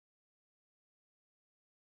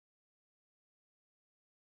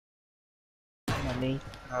me.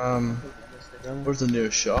 Where's the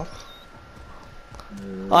nearest shop?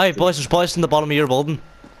 Aye, boys, there's boys in the bottom of your building.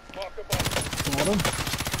 Bottom.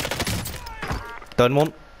 Down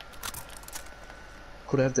one.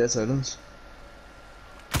 Could I have dead silence?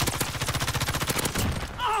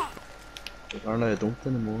 Apparently I don't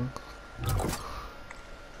anymore.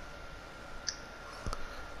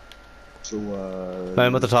 So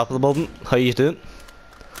I'm at the top of the building. How you doing?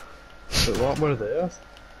 Wait, what were they at?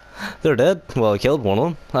 They're dead. Well, I killed one of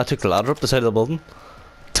them. I took the ladder up the side of the building.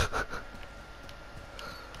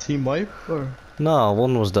 Team wipe or? No,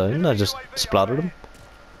 one was down. I just splattered him.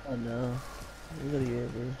 Oh no. You gotta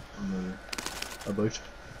get me. About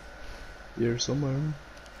here somewhere.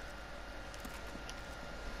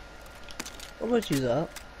 What about you, that?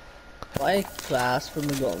 My class from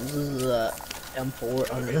the guns is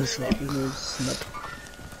M4 under the sniper's nose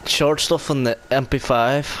snip. Short stuff on the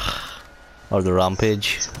MP5 or the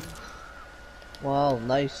Rampage. Wow,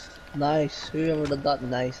 nice. Nice. Whoever did that,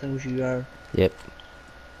 nice. That was you, are. Yep.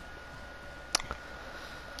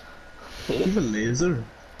 You have a laser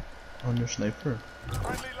on your sniper.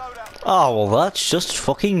 Oh, well, that's just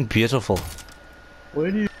fucking beautiful.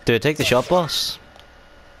 Where do you? Do I take the shot, boss?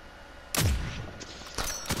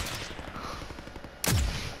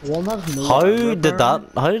 One has no How armor, did that?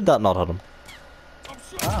 How did that not hit him?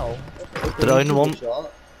 Wow. Down one.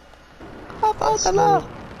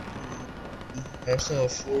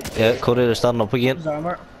 Yeah, Cody, they're standing up again. His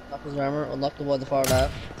armor. Knock his armor. Unlock the one the far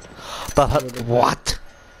left. That hit. What?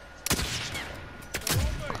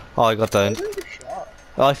 Oh, I got down.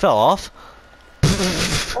 Oh, I fell off.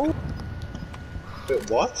 Wait,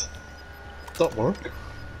 what? That work?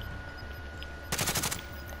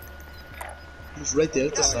 It was right there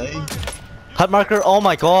at the sign. Hit marker. Oh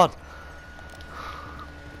my god.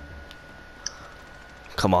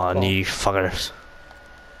 Come on, you fuckers.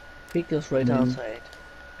 Peek this right hand side.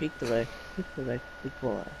 Peek the right. Peek the right. Peek the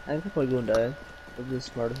left. I think we're probably going down. That's the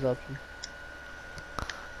smartest option.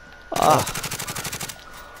 Ah.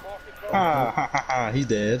 Ha ha ha ha, he's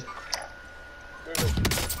dead.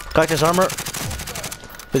 Cracked his armor.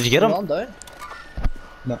 Did you get him? On down.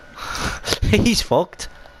 No. He's fucked.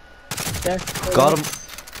 There. Got him.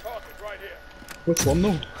 Which one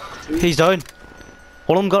though? He's down.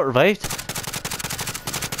 One of them got revived.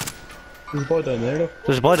 There's a boy down there though.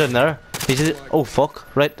 There's a boy down there. He's. Oh fuck.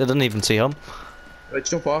 Right, I didn't even see him. Right,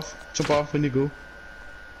 jump off when you go.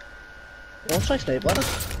 Don't try snipe at it.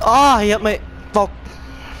 Ah, he hit me. Fuck.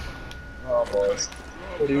 Oh boys.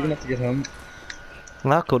 What are you gonna have to get him?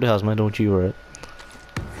 Nah, Cody has me, don't you worry.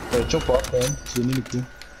 Right, jump off then, so you need to go.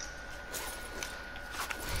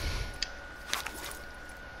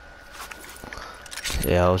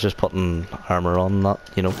 Yeah, I was just putting armor on that,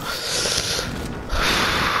 you know.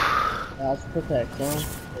 That's protection.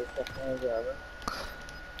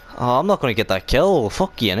 Oh, I'm not gonna get that kill.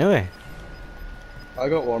 Fuck you anyway. I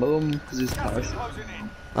got one of them because he's cash.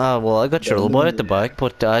 Ah, well, I got your little boy at the back,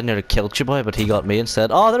 but I nearly killed your boy, but he got me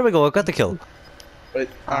instead. Oh, there we go, I got the kill. Right,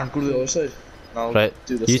 Aaron, go to the other side. I'll Right,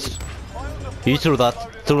 do this. you throw that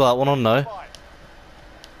one on now.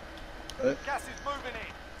 Right. Gas is moving in.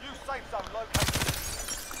 Use safe zone located.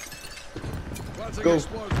 Go.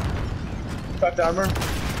 Cracked armor.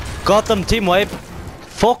 Got them, team wipe.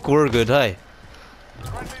 Fuck, we're good, hey.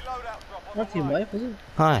 Friendly loadout drop on Not team wipe, is it?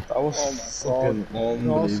 Hi. That was fucking They're all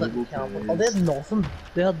sitting unbelievable. camping. Oh, they had nothing.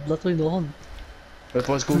 They had literally nothing. Right,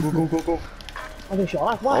 boys, go. Oh, they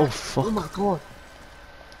shot at what? Oh, fuck. Oh my god.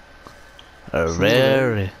 They're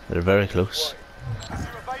very close. You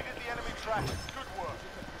evaded the enemy track. Good work.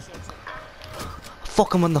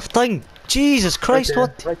 Fuck him on the thing. Jesus Christ,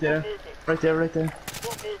 what? Right there. Got movement heading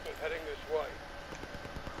this way.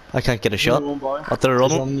 I can't get a shot. Up there He's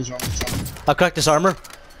running. running, he's running. I cracked his armor.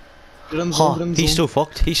 Get in the zone, Oh, get in the he's zone. so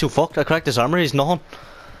fucked. He's so fucked. I cracked his armor. He's nothing.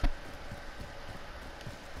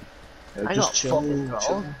 Yeah, I just got chill, fucking chill.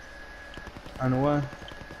 called. I know why.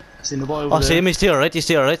 Seen the boy over Oh, there. see him. He's still alright. He's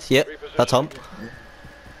still alright. Yep, that's him.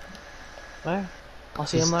 Where? I'll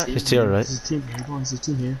see him there. He's still alright. There's a team here, boys. There's a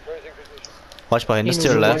team here. Watch behind us He to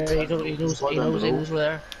your knows left. where- He knows we're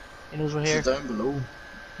there. He knows we're here. He's down below.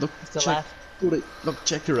 Look, It's the check. left. Go right. Look,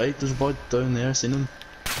 check your right. There's a boy down there. Seen him.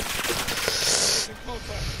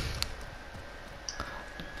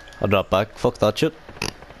 I'll drop back. Fuck that shit.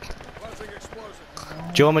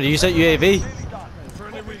 Do you want me to use that UAV?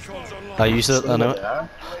 I use it, I know.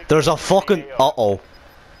 There's a fucking. Uh oh.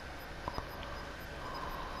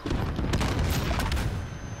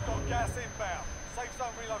 Got gas inbound. Safe zone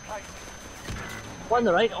relocated. One on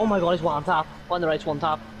the right. Oh my god, he's one tap. One on the right's one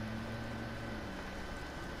tap.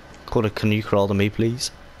 Cody, can you crawl to me,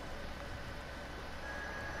 please?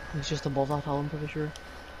 He's just above that hill, I'm pretty sure.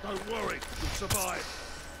 Don't worry, you'll survive.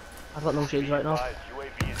 I've got no shields right now.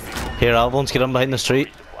 Here, I have ones. Get him behind the street.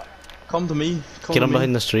 Come to me. Come Get to him me.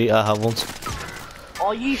 behind the street. I have ones.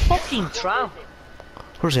 Oh, you fucking tramp!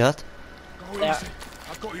 Where's he at? Go There. easy.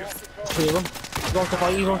 I've got you. Three of them. You want to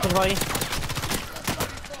fight? You want to fight?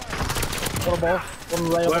 One above. One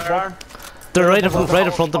right up above. They're right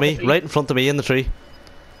in front of me. Right in front of me in the tree.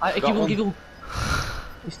 Keep going.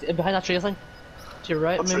 He's behind that tree, I think. To your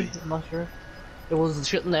right, What maybe. tree? I'm not sure. There was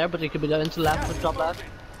shit in there, but it could be down to the left, to drop left.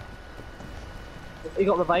 You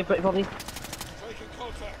got revived right in front of me. Taking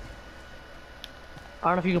contact. I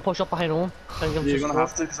don't know if you can push up behind him. You're gonna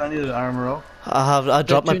have to, because I need an armor up. I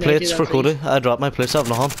dropped my 290 plates for there, please. Cody. I dropped my plates. I have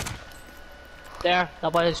nothing. There,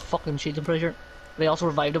 that boy is fucking shooting pressure. They also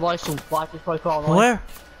revived the boy, so watch this probably crawling away. Where?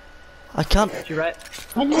 I can't. To your right.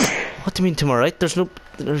 What do you mean to my right? There's no.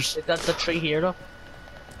 There's. That's the tree here though.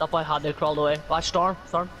 That boy had to crawl away. Watch Storm.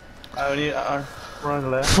 I only are around the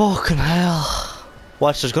left. Fucking hell.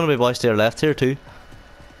 Watch, there's gonna be boys to your left here too.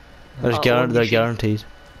 There's they're guaranteed.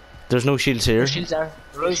 There's no shields here. Shields there.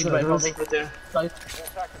 Right in front of me. Right there. South.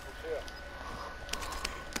 Tacticals here.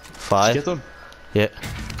 Did you 5. get them? Yeah.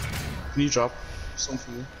 Can you drop some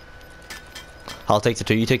for me? I'll take the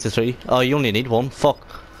 2. You take the 3. Oh, you only need 1. Fuck.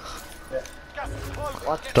 Gas is closing.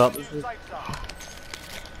 What? Drop. Safe zone.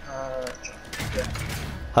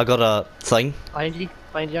 I got a thing. Behind you.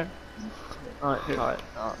 Behind you. Alright.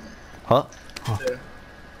 Huh? There.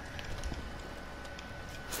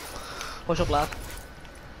 Push up left.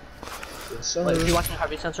 Yes, sir. Wait, if you watch the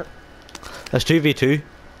heavy sensor. That's 2v2.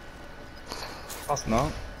 That's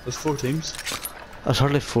not. There's 4 teams. That's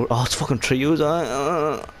hardly 4. Oh, it's fucking trios.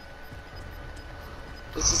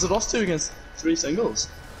 This is it us 2 against 3 singles.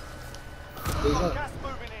 Gas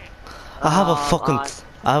moving in. I have a fucking.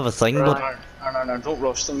 I have a thing, but. No, don't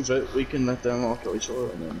rush things out. We can let them all kill each other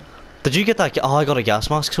and then. Did you get that? Oh, I got a gas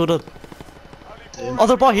mask, so did. Damn.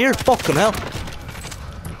 Other boy here. Fucking hell.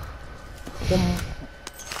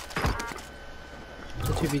 It's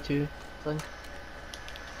a 2v2 thing.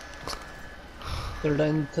 They're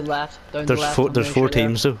down to the left. Down to the There's left. 4. I'm There's pretty 4 sure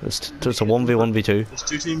teams though. It's a 1v1v2. There's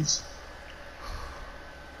 2 teams.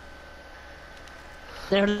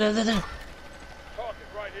 There. Target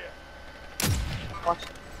right here. Watch to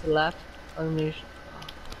the left. Underneath.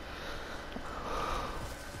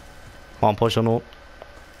 Come on, push on up.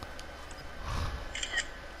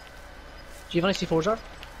 Do you have any C4s there?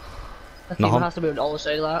 That No. team has to be on the other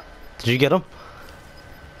side of that. Did you get him?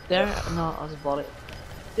 There? No, I was bought it.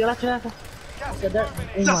 To your left. Gas Yeah, there. is moving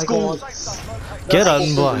Oh in. my god. Safe zone located. Get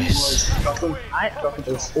on, boys. Got them.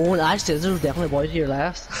 Oh, and I said there was definitely boys here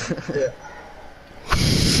last. Yeah.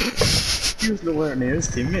 He was nowhere near his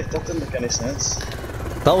teammate. That didn't make any sense.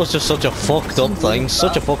 That was just such a fucked up thing.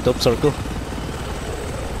 Such a fucked up circle.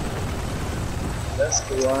 Let's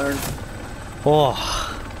go on. Oh.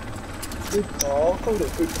 Good call, Cody.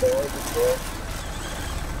 Good call.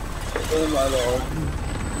 Oh my lord.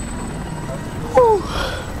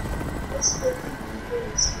 That's fucking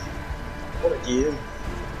good. What a game.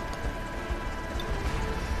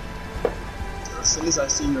 As soon as I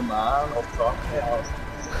seen your man up top, I was